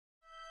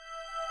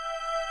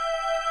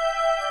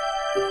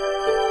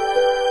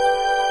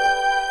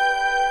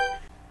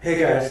Hey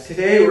guys,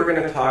 today we're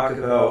going to talk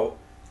about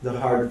the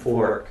hard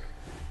fork,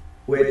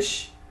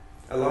 which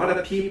a lot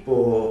of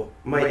people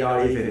might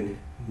not even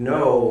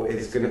know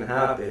is going to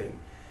happen.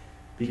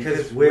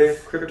 Because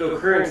with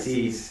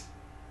cryptocurrencies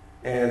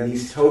and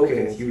these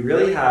tokens, you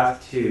really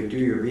have to do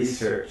your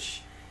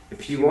research.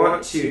 If you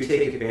want to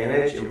take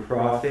advantage and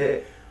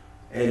profit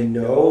and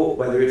know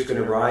whether it's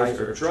going to rise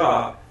or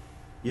drop,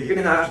 you're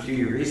going to have to do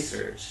your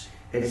research.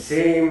 And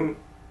same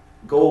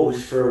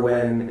goes for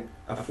when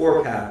a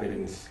fork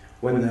happens.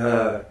 When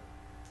the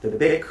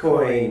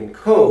Bitcoin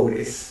code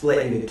is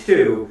split into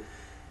two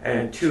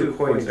and two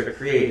coins are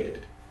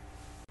created.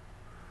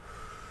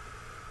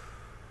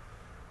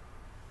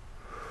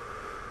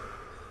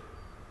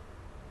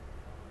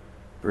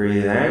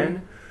 Breathe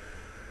in,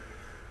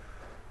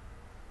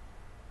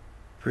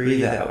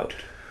 breathe out.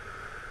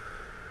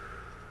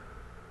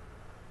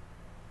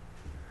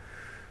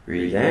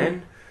 Breathe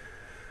in,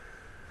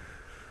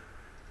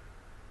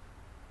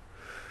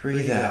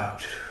 breathe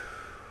out.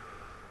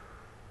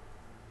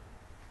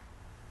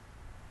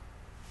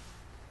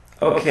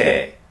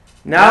 Okay,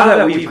 now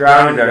that we've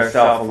grounded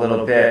ourselves a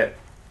little bit,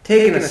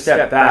 taken a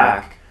step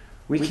back,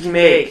 we can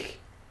make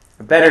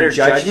a better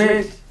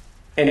judgment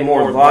and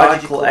more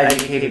logical,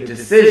 educated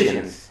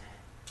decisions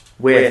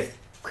with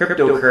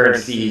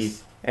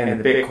cryptocurrencies and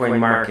the Bitcoin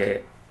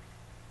market.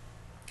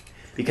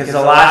 Because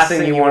the last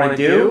thing you want to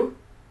do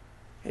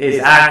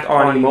is act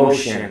on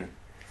emotion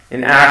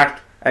and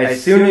act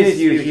as soon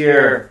as you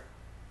hear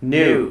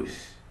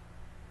news.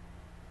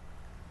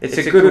 It's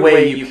a good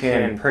way you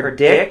can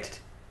predict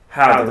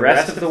how the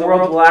rest of the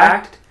world will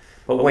act,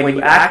 but when you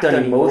act on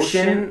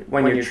emotion,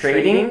 when you're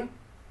trading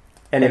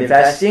and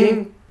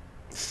investing,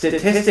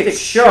 statistics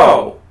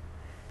show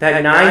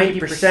that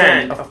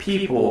 90% of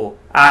people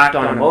act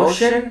on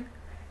emotion,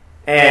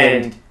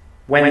 and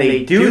when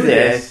they do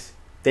this,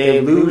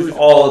 they lose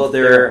all of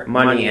their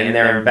money and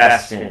their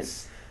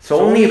investments. So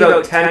only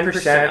about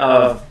 10%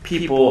 of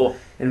people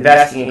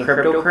investing in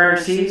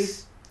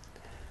cryptocurrencies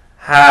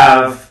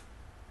have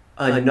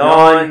a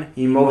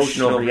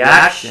non-emotional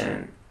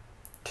reaction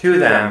to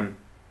them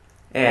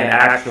and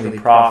actually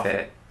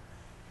profit.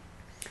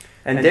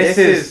 And this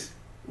is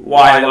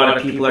why a lot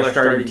of people are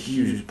starting to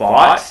use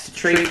bots to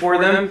trade for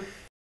them.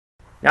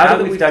 Now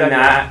that we've done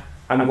that,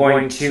 I'm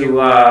going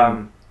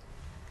to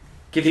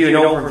give you an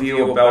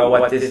overview about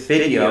what this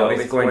video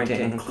is going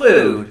to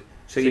include,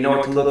 so you know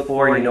what to look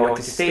for and you know what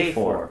to stay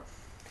for.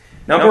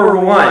 Number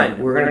one,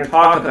 we're going to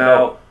talk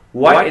about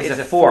what is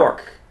a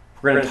fork.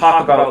 We're going to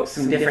talk about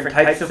some different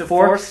types of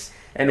forks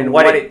and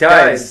what it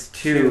does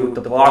to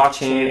the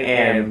blockchain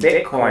and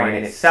Bitcoin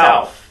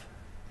itself.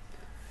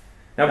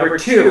 Number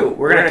two,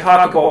 we're going to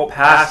talk about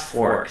past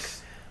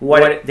forks,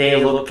 what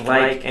they looked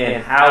like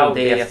and how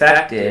they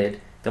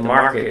affected the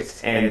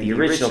markets and the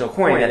original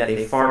coin that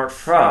they forked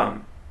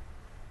from.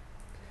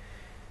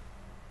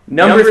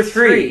 Number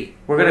three,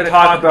 we're going to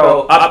talk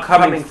about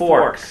upcoming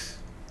forks.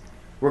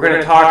 We're going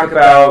to talk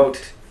about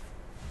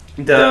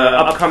the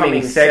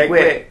upcoming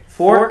SegWit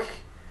fork,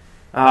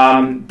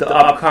 the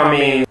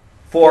upcoming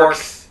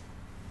forks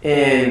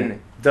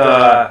in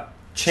the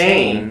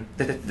chain,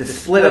 the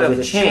split of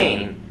the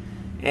chain,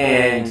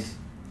 and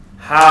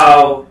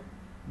how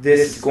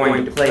this is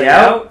going to play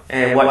out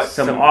and what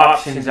some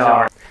options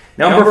are.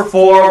 Number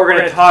four, we're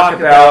going to talk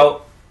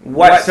about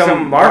what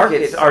some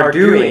markets are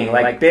doing,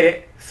 like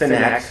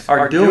Bitfinex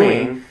are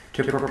doing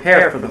to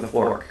prepare for the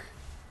fork.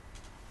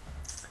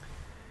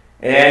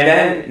 And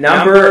then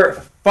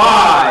number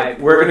five,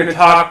 we're going to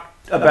talk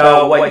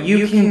about what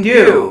you can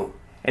do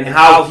and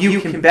how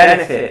you can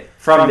benefit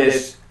from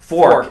this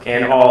fork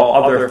and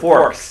all other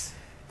forks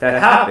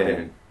that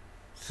happen.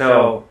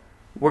 So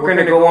we're going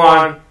to go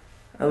on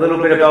a little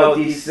bit about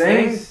these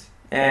things,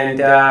 and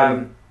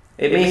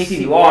it may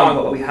seem long,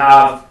 but we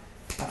have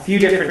a few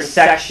different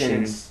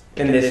sections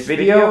in this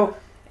video,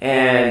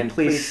 and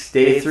please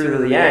stay through to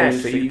the end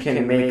so you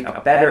can make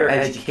a better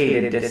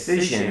educated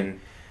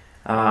decision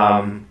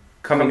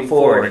coming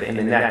forward in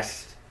the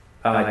next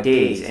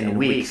days and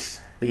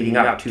weeks leading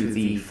up to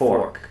the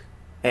fork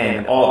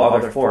and all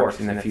other forks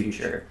in the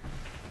future.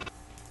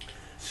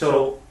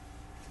 So,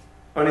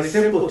 on a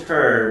simple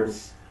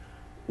terms,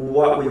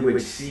 what we would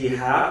see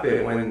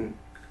happen when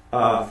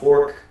a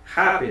fork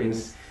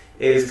happens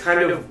is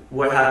kind of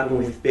what happened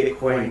with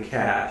Bitcoin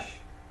Cash.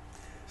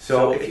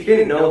 So if you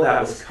didn't know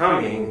that was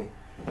coming,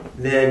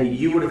 then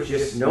you would have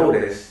just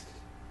noticed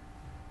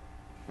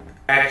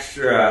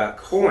extra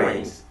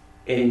coins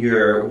in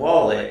your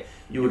wallet.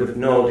 You would have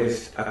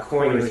noticed a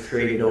coin was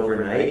created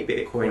overnight,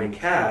 Bitcoin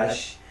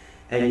Cash,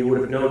 and you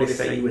would have noticed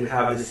that you would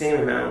have the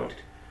same amount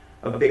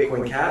of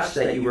Bitcoin Cash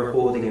that you were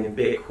holding in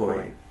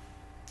Bitcoin.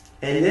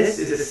 And this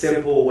is a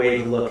simple way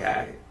to look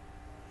at it.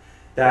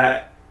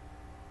 That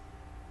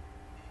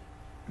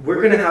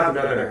we're going to have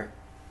another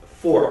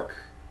fork,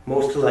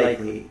 most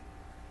likely,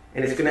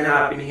 and it's going to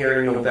happen here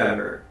in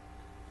November.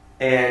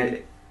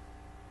 And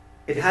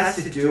it has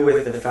to do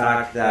with the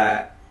fact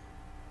that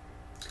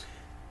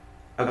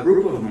a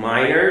group of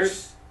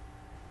miners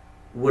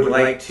would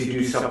like to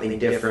do something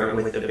different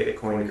with the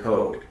Bitcoin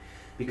code.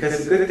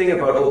 Because the good thing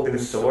about open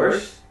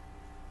source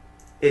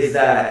is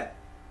that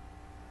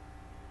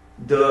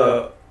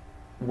the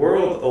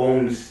world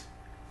owns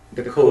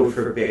the code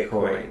for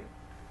Bitcoin.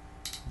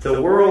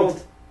 The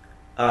world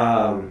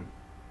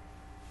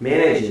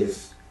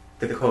manages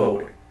the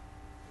code.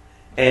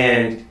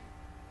 And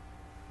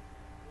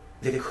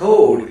the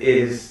code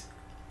is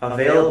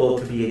available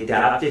to be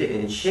adapted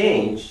and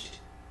changed,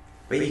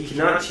 but you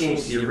cannot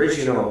change the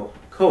original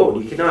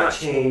code. You cannot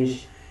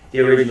change the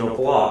original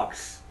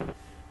blocks.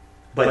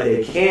 But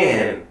they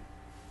can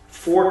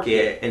fork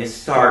it and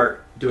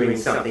start doing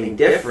something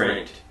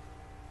different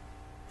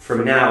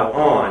from now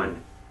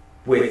on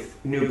with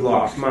new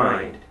blocks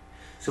mined.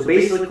 So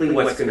basically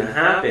what's going to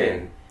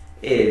happen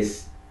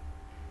is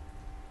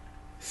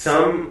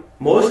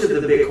most of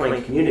the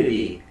Bitcoin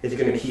community is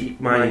going to keep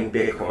mining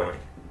Bitcoin.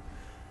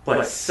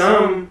 But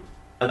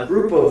a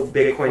group of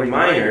Bitcoin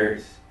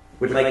miners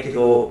would like to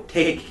go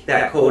take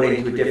that code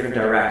into a different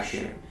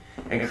direction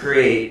and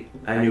create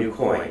a new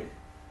coin.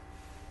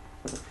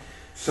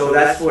 So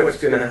that's what's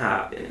going to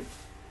happen.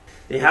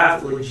 They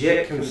have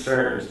legit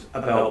concerns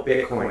about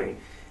Bitcoin.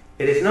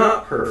 It is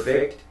not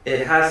perfect.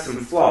 It has some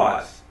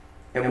flaws.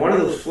 And one of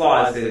those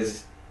flaws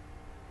is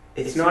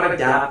it's not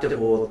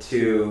adaptable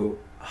to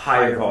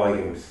higher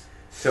volumes.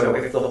 So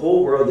if the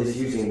whole world is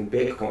using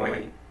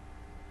Bitcoin,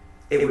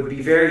 it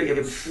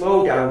would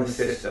slow down the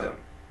system.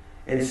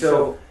 And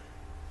so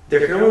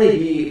there can only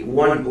be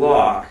one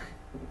block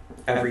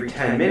every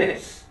 10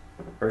 minutes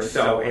or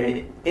so,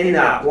 and in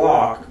that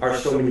block are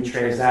so many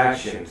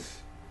transactions.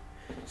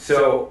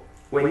 So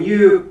when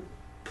you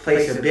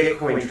place a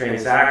Bitcoin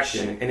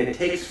transaction and it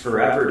takes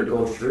forever to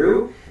go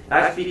through,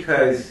 that's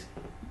because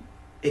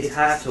it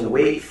has to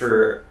wait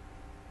for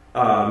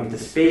the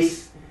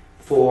space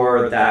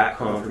for that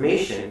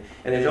confirmation.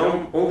 And there's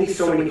only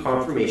so many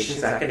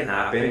confirmations that can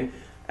happen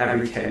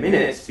every 10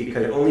 minutes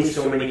because only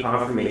so many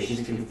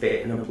confirmations can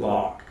fit in a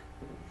block.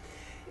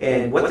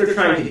 And what they're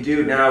trying to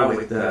do now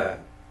with the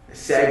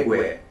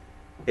SegWit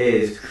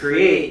is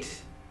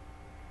create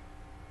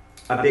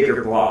a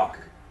bigger block.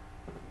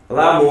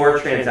 Allow more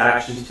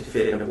transactions to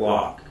fit in a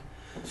block.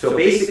 So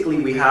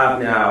basically we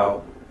have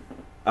now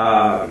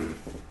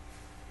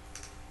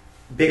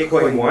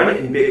Bitcoin 1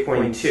 and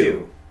Bitcoin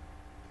 2.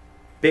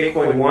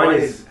 Bitcoin 1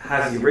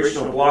 has the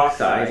original block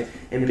size,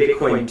 and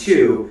Bitcoin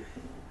 2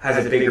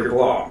 has a bigger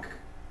block.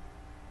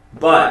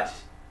 But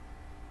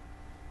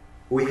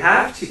we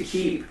have to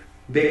keep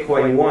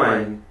Bitcoin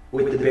 1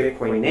 with the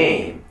Bitcoin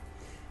name,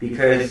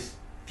 because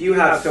if you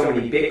have so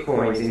many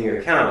Bitcoins in your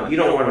account, you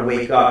don't want to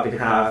wake up and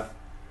have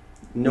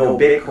no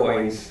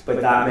Bitcoins,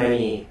 but that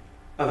many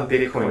of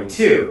Bitcoin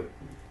 2.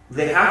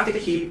 They have to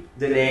keep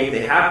the name,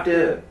 they have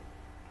to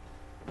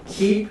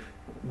keep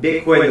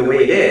Bitcoin the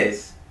way it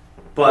is,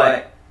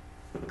 but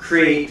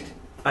create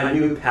a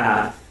new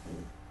path.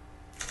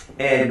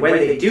 And when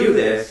they do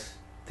this,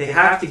 they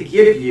have to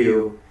give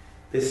you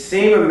the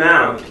same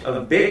amount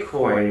of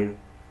Bitcoin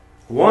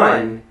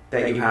 1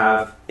 that you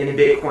have in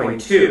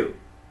Bitcoin 2.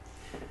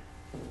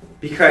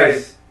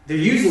 Because they're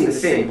using the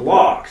same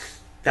blocks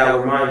that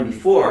were mined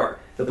before.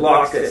 The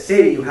blocks that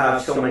say you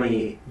have so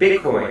many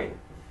Bitcoin,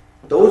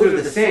 those are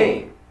the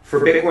same for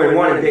Bitcoin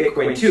 1 and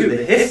Bitcoin 2.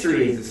 The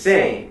history is the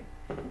same.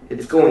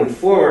 It's going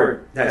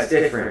forward that's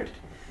different.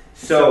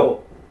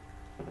 So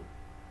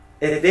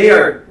if they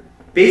are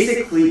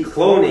basically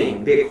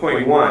cloning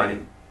Bitcoin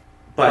 1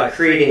 but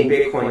creating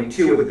Bitcoin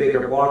 2 with a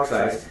bigger block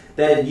size,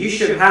 then you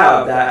should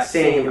have that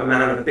same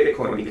amount of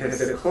Bitcoin because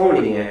they're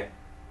cloning it.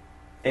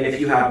 And if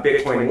you have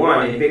Bitcoin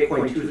 1 and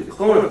Bitcoin 2 is a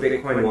clone of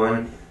Bitcoin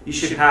 1, you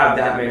should have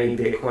that many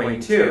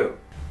Bitcoin 2.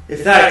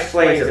 If that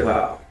explains it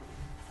well.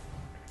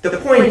 The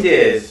point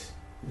is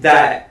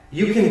that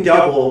you can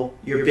double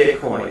your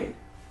Bitcoin.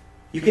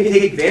 You can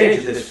take advantage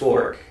of this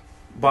fork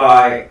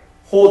by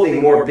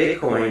holding more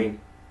Bitcoin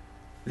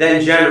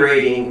than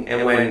generating,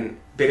 and when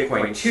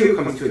Bitcoin 2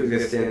 comes to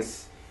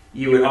existence,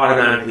 you would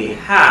automatically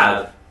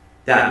have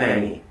that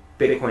many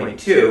Bitcoin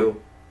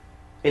 2.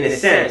 In a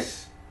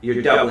sense,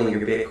 you're doubling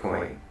your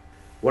Bitcoin.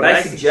 What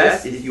I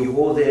suggest is you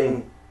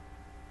holding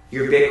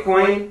your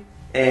Bitcoin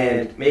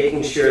and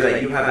making sure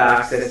that you have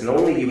access, and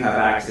only you have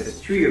access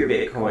to your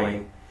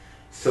Bitcoin,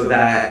 so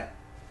that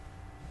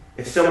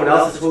if someone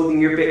else is holding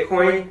your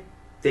Bitcoin,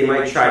 they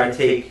might try to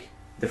take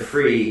the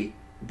free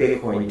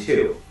Bitcoin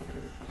 2.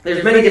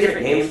 There's many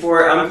different names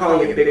for it. I'm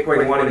calling it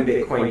Bitcoin 1 and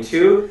Bitcoin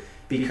 2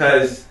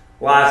 because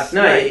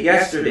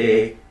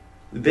yesterday,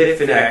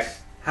 Bitfinex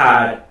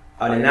had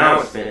an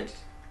announcement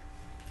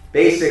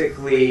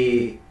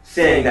basically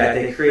saying that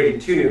they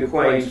created two new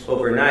coins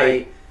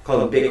overnight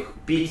called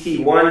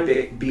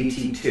BT1,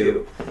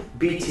 BT2.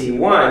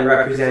 BT1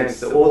 represents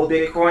the old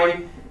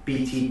Bitcoin,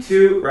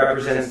 BT2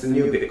 represents the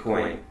new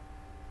Bitcoin.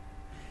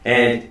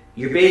 And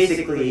you're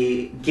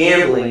basically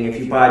gambling. If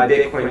you buy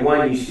Bitcoin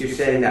 1, you're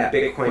saying that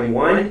Bitcoin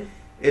 1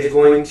 is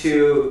going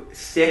to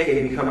stick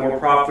and become more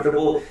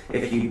profitable.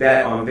 If you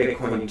bet on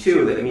Bitcoin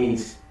 2, that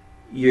means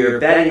you're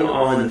betting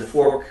on the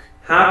fork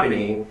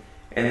happening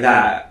and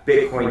that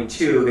Bitcoin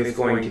 2 is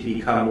going to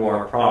become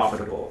more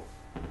profitable.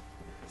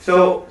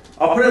 So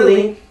I'll put a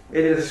link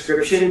in the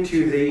description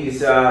to these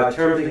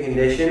terms and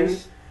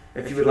conditions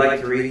if you would like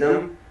to read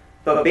them.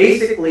 But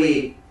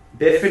basically,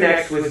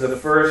 Bitfinex was the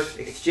first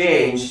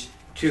exchange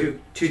to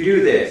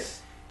do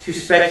this, to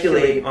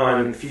speculate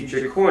on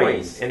future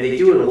coins, and they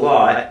do it a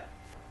lot.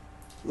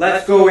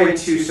 Let's go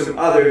into some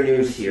other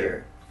news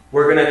here.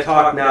 We're going to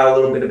talk now a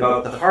little bit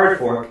about the hard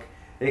fork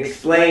and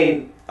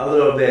explain a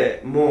little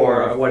bit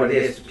more of what it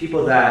is to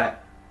people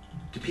that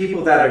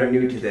are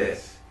new to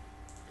this.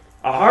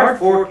 A hard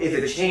fork is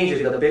a change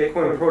in the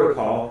Bitcoin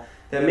protocol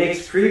that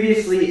makes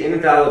previously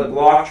invalid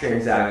block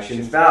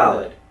transactions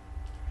valid,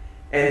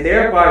 and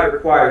thereby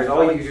requires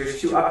all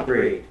users to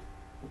upgrade.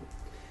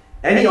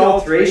 Any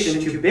alteration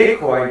to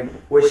Bitcoin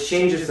which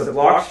changes the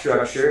block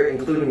structure,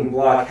 including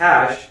block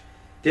hash,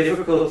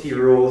 difficulty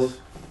rules,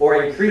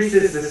 or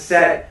increases the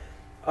set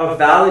of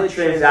valid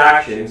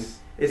transactions,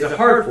 is a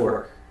hard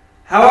fork.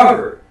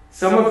 However,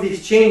 some of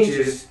these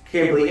changes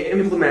can be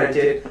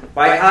implemented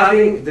by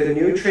having the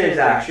new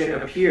transaction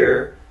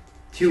appear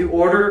to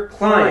order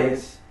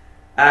clients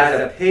as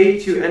a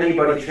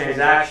pay-to-anybody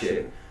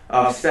transaction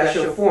of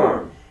special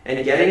form,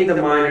 and getting the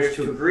miners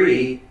to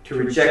agree to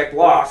reject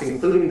blocks,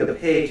 including the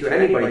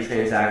pay-to-anybody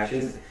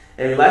transactions,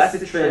 unless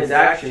the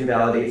transaction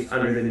validates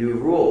under the new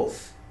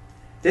rules.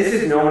 This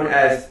is known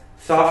as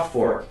soft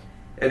fork,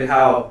 and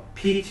how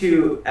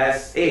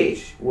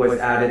P2SH was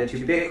added to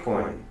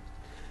Bitcoin.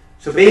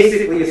 So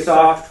basically, a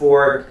soft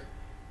fork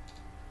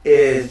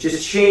is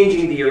just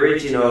changing the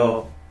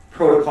original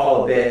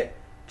protocol a bit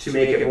to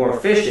make it more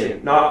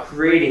efficient, not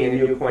creating a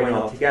new coin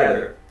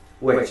altogether,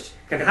 which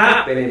can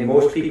happen and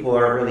most people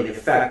aren't really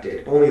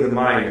affected, only the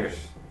miners.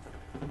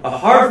 A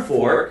hard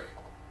fork,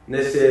 and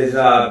this is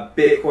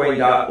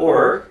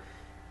bitcoin.org,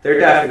 their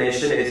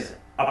definition is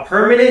a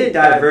permanent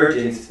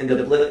divergence in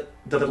the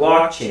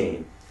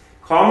blockchain.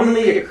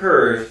 Commonly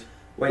occurs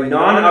when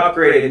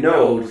non-upgraded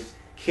nodes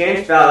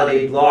can't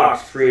validate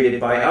blocks created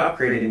by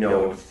upgraded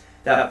nodes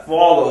that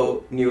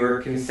follow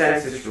newer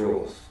consensus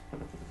rules.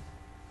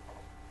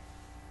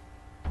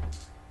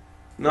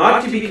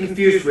 Not to be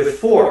confused with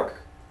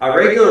fork. A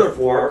regular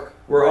fork,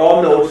 where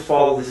all nodes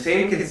follow the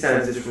same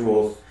consensus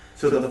rules,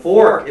 so the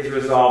fork is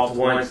resolved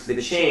once the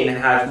chain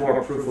has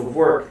more proof of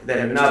work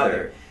than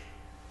another.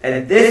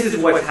 And this is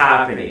what's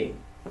happening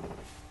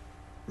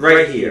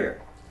right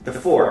here, the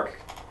fork.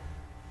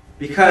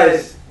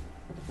 Because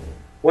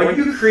when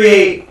you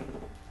create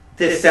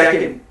this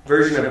second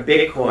version of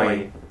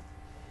Bitcoin,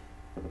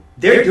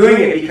 they're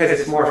doing it because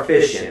it's more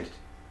efficient.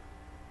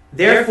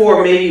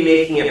 Therefore, maybe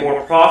making it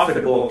more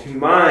profitable to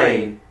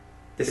mine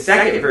the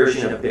second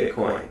version of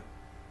Bitcoin.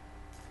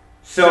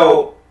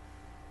 So,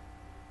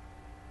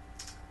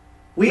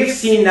 we have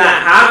seen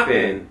that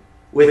happen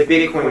with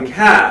Bitcoin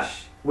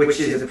Cash, which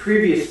is a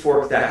previous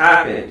fork that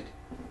happened.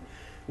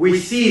 We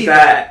see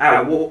that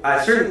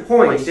at certain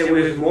points it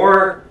was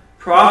more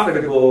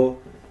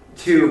profitable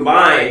to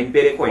mine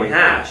Bitcoin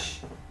Hash.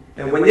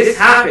 And when this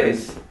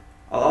happens,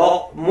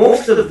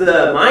 most of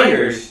the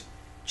miners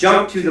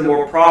jump to the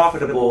more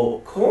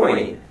profitable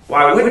coin.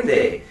 Why wouldn't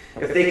they?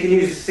 If they can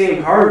use the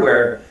same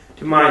hardware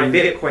to mine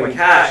Bitcoin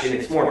Cash and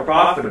it's more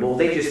profitable,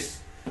 they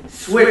just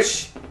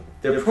switch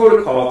their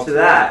protocol to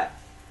that.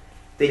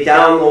 They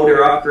download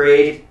or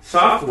upgrade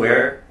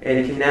software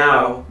and can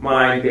now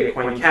mine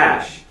Bitcoin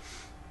Cash.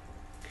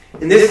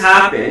 And this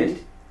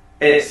happened,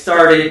 and it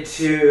started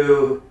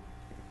to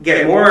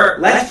get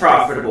less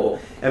profitable,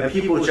 and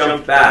people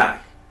jumped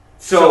back.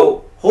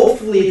 So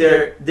hopefully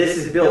this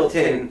is built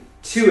in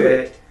to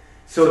it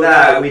so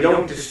that we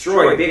don't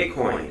destroy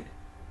Bitcoin.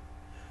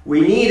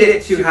 We need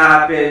it to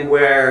happen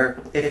where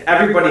if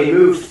everybody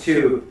moves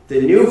to the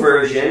new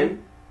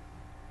version,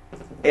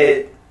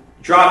 it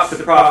drops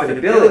the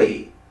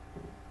profitability,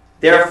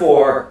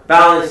 therefore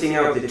balancing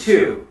out the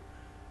two.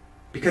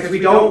 Because we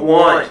don't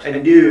want a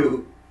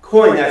new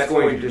coin that's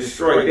going to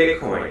destroy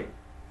Bitcoin.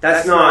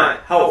 That's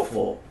not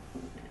helpful.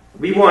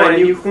 We want a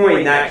new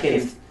coin that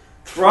can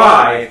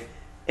thrive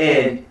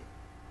and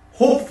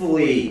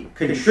hopefully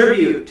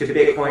contribute to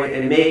Bitcoin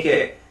and make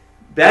it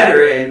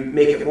better and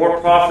make it more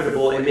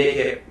profitable and make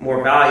it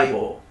more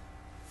valuable.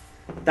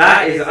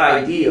 That is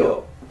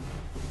ideal.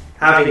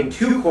 Having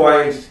two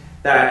coins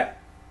that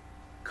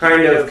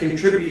kind of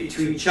contribute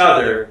to each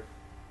other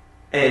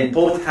and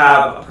both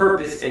have a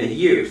purpose and a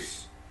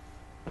use.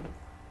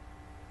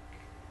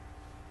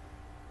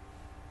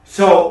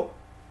 So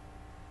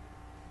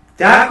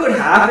that could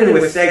happen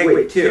with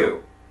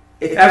SegWit2.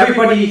 If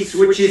everybody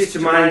switches to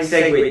mining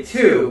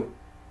SegWit2,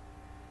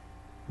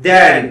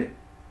 then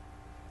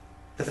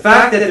the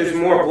fact that there's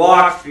more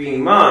blocks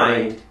being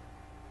mined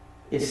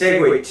in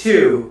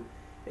SegWit2,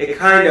 it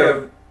kind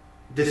of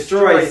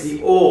destroys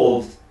the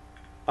old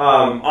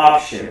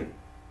option.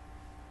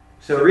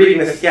 So reading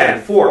this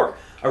again, fork.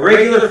 A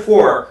regular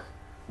fork,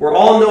 where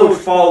all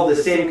nodes follow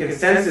the same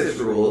consensus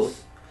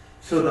rules,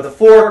 so the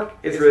fork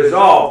is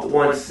resolved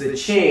once the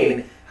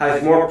chain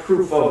has more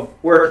proof of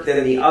work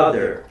than the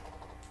other.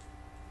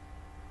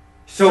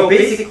 So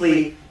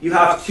basically, you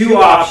have two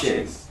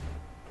options,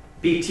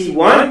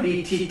 BT1,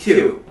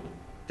 BT2.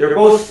 They're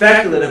both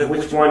speculative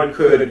which one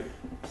could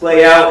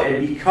play out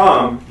and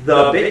become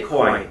the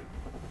Bitcoin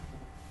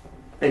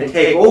and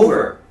take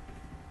over.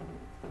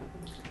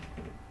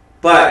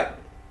 But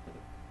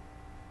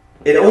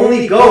it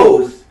only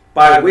goes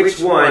by which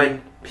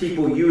one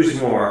people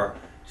use more.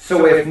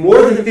 So if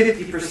more than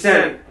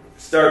 50%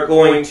 start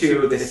going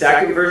to the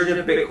second version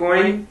of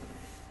Bitcoin,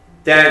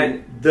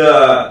 then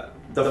the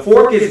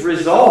fork is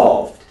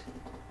resolved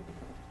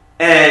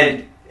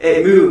and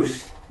it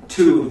moves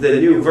to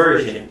the new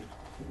version.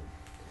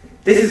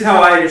 This is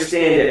how I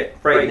understand it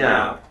right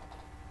now.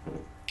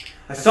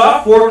 A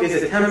soft fork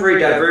is a temporary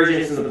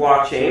divergence in the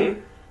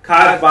blockchain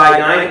caused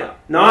by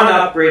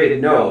non-upgraded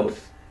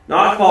nodes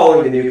not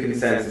following the new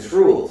consensus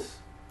rules.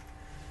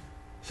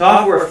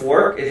 Software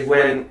fork is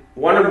when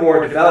one or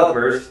more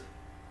developers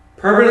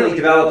permanently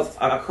develops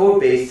a code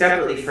base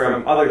separately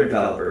from other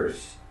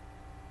developers.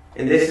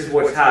 And this is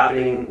what's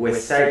happening with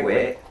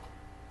SegWit.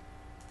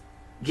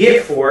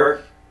 Git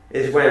fork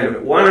is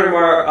when one or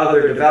more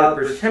other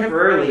developers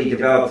temporarily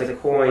develops a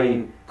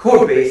coin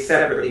code base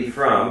separately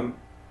from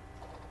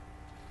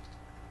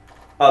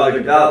other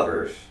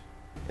developers.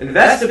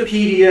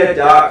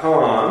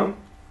 Investopedia.com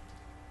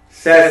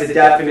says the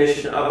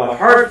definition of a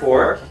hard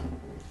fork: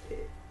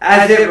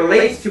 as it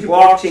relates to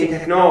blockchain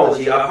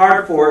technology, a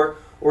hard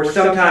fork, or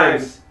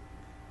sometimes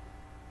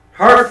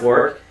hard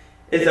fork,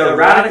 is a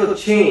radical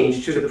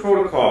change to the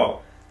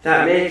protocol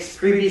that makes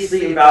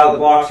previously invalid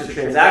blocks or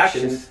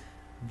transactions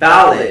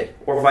valid,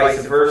 or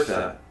vice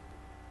versa.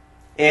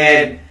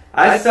 And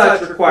as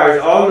such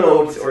requires all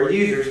nodes or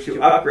users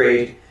to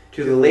upgrade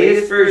to the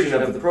latest version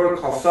of the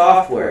protocol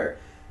software.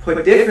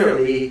 Put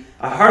differently,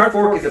 a hard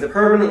fork is a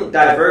permanent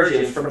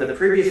divergence from the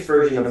previous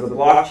version of the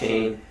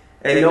blockchain,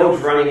 and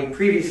nodes running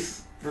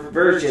previous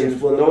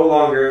versions will no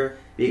longer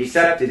be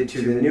accepted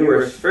to the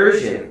newest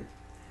version.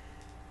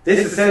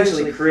 This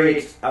essentially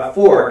creates a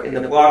fork in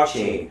the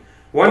blockchain,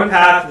 one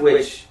path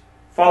which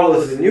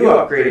follows the new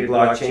upgraded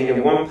blockchain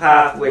and one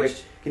path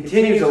which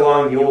continues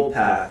along the old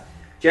path.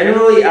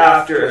 Generally,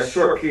 after a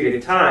short period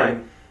of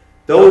time,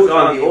 those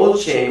on the old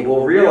chain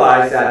will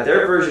realize that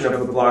their version of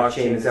the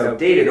blockchain is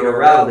outdated or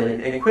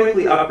irrelevant and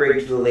quickly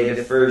upgrade to the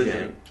latest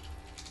version.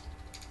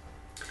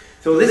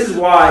 So this is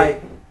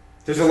why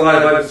there's a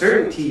lot of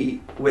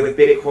uncertainty with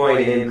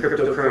Bitcoin and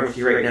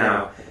cryptocurrency right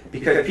now,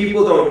 because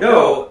people don't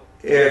know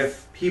if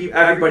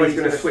everybody's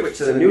going to switch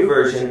to the new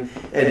version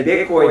and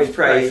Bitcoin's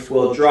price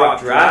will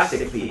drop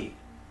drastically.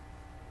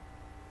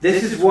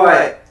 This is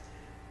what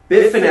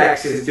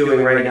Bitfinex is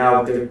doing right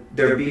now with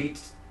their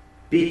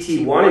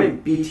BT1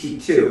 and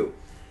BT2.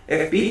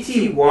 If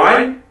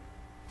BT1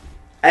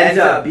 ends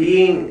up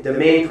being the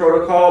main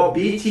protocol,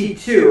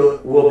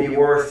 BT2 will be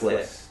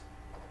worthless,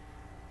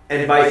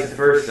 and vice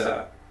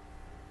versa.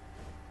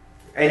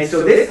 And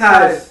so this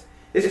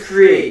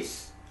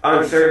creates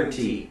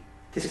uncertainty.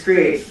 This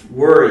creates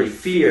worry,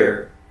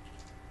 fear.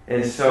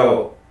 And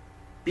so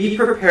be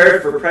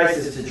prepared for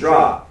prices to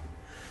drop.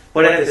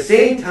 But at the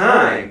same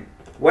time,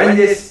 when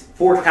this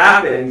fork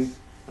happens,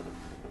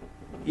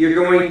 you're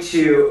going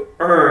to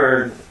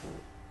earn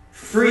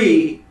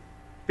free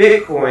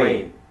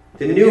Bitcoin,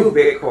 the new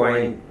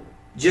Bitcoin,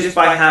 just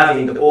by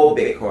having the old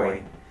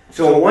Bitcoin.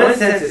 So in one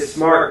sense, it's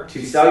smart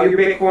to sell your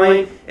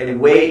Bitcoin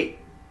and wait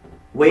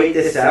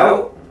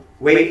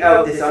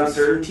out this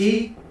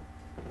uncertainty.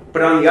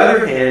 But on the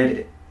other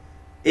hand,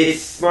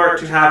 it's smart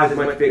to have as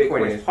much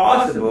Bitcoin as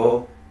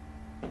possible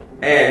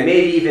and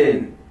maybe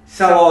even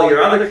sell all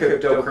your other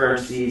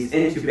cryptocurrencies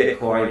into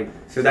Bitcoin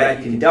so that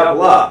you can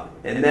double up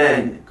and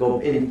then go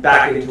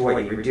back into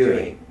what you were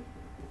doing.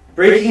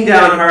 Breaking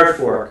down hard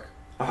fork.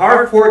 A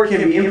hard fork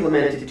can be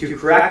implemented to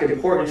correct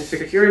important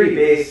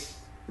security-based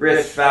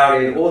risks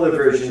found in older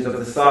versions of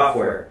the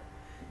software.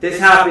 This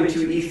happened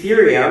to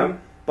Ethereum,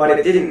 but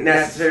it didn't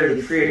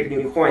necessarily create a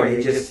new coin.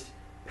 They just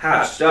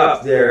patched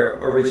up their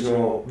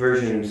original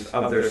versions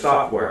of their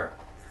software.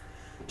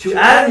 To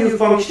add new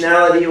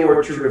functionality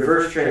or to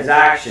reverse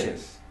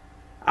transactions,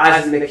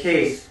 as in the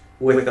case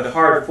with the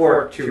hard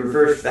fork to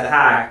reverse the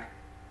hack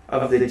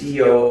of the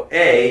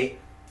DOA,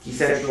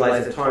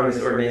 Decentralized Autonomous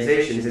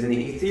Organizations, in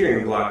the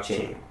Ethereum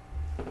blockchain.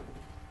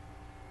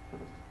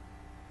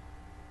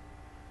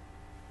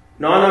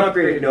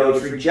 Non-upgraded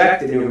nodes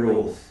reject the new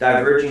rules,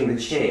 diverging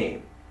the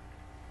chain.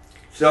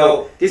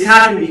 So this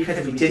happened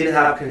because we didn't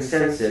have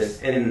consensus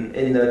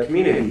in the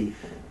community.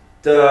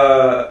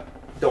 The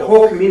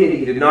whole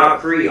community did not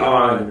agree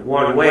on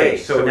one way,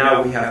 so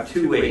now we have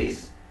two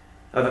ways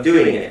of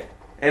doing it.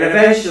 And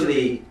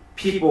eventually,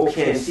 people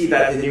can see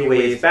that the new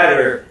way is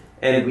better,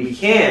 and we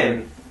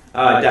can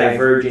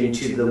diverge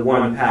into the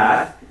one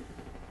path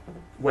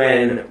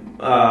when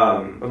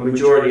a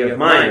majority of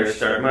miners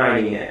start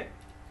mining it.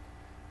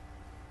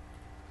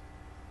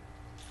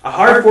 A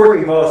hard fork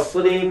involves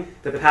splitting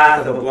the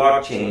path of a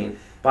blockchain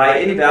by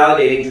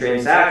invalidating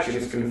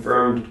transactions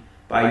confirmed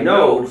by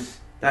nodes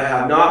that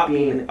have not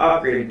been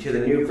upgraded to the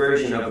new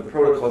version of the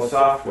protocol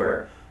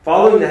software.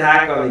 Following the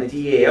hack on the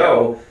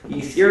DAO, the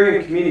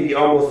Ethereum community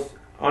almost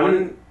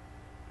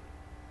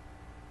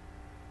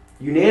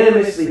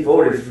unanimously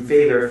voted in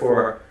favor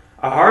for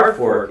a hard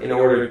fork in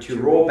order to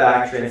roll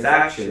back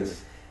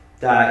transactions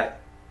that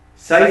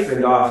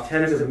siphoned off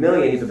tens of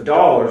millions of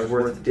dollars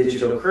worth of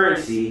digital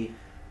currency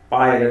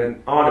by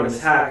an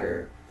anonymous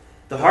hacker.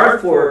 The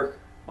hard fork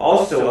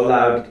also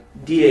allowed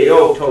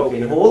DAO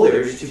token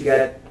holders to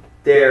get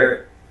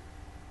their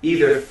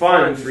either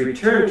funds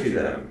returned to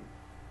them.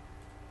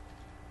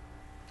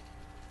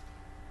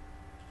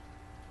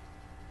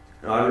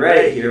 On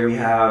Reddit here we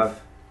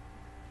have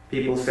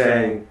people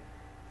saying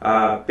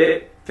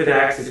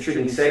Bitfinex is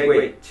treating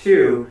Segway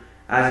 2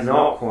 as an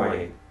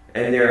altcoin,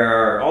 and there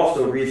are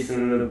also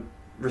reasons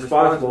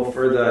responsible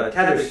for the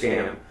Tether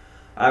scam.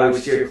 I would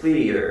steer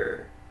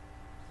clear,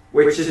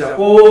 which is a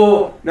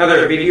whole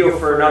another video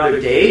for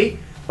another day,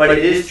 but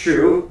it is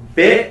true.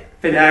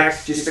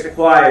 Bitfinex just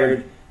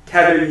acquired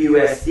Tether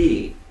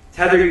USD.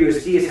 Tether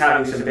USD is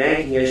having some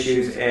banking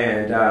issues,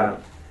 and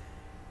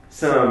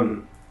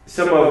some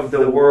of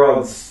the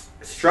world's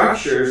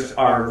structures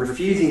are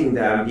refusing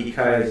them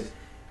because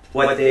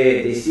what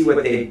they see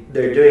what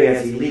they're doing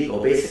as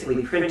illegal,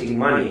 basically printing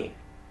money.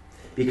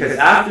 Because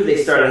after they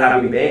started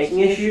having banking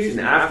issues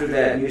and after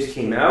that news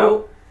came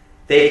out,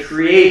 they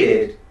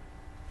created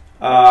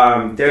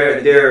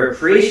their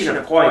creation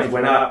of coins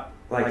went up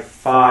like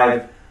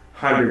 500%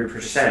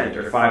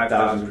 or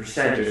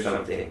 5,000% or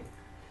something.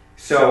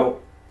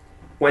 So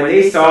when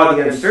they saw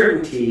the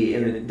uncertainty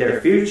in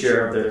their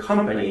future of their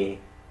company,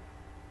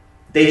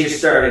 they just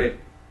started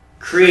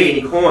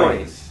creating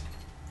coins.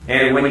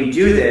 And when you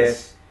do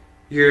this,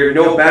 you're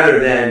no better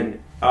than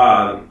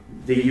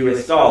the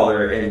US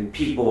dollar and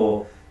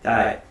people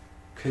that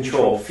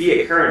control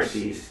fiat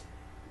currencies.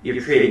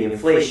 You're creating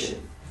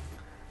inflation.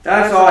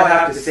 That's all I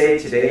have to say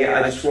today.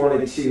 I just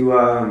wanted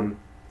to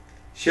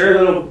share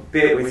a little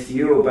bit with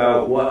you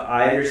about what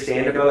I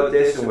understand about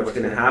this and what's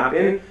going to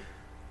happen.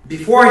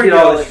 Before I did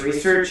all this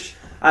research,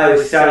 I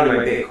was selling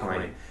my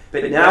Bitcoin.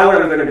 But now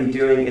what I'm going to be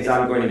doing is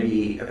I'm going to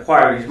be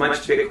acquiring as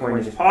much Bitcoin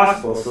as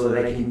possible so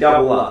that I can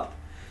double up.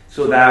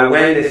 So that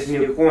when this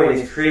new coin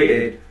is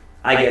created,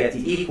 I get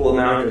the equal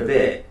amount of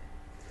it.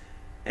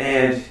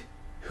 And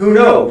who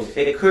knows,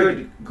 it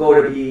could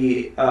go to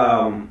be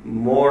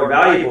more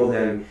valuable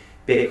than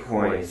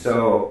Bitcoin.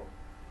 So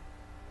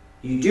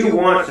you do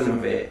want some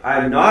of it.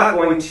 I'm not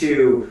going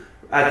to,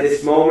 at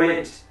this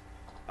moment,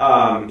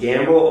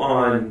 gamble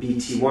on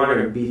BT1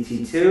 or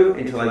BT2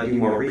 until I do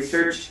more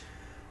research.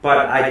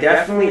 But I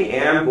definitely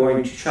am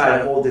going to try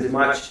to hold as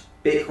much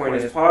Bitcoin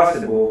as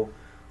possible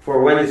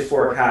for when this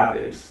fork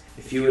happens.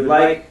 If you would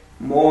like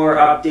more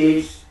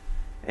updates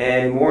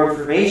and more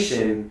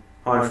information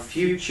on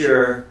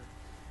future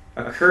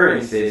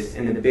occurrences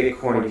in the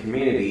Bitcoin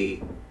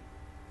community,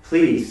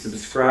 please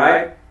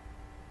subscribe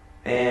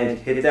and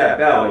hit that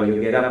bell and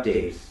you'll get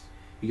updates.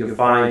 You can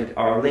find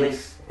our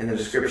links in the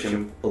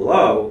description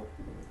below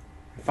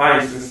and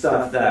find some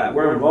stuff that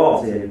we're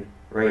involved in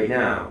right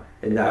now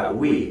and that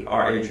we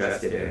are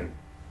interested in.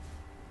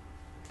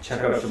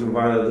 Check out some of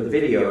our other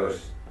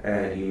videos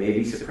and you may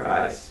be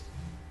surprised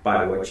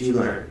by what you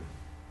learn.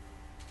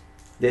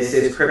 This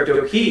is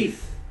Crypto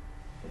Keith,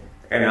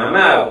 and I'm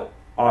out,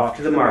 off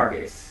to the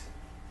markets.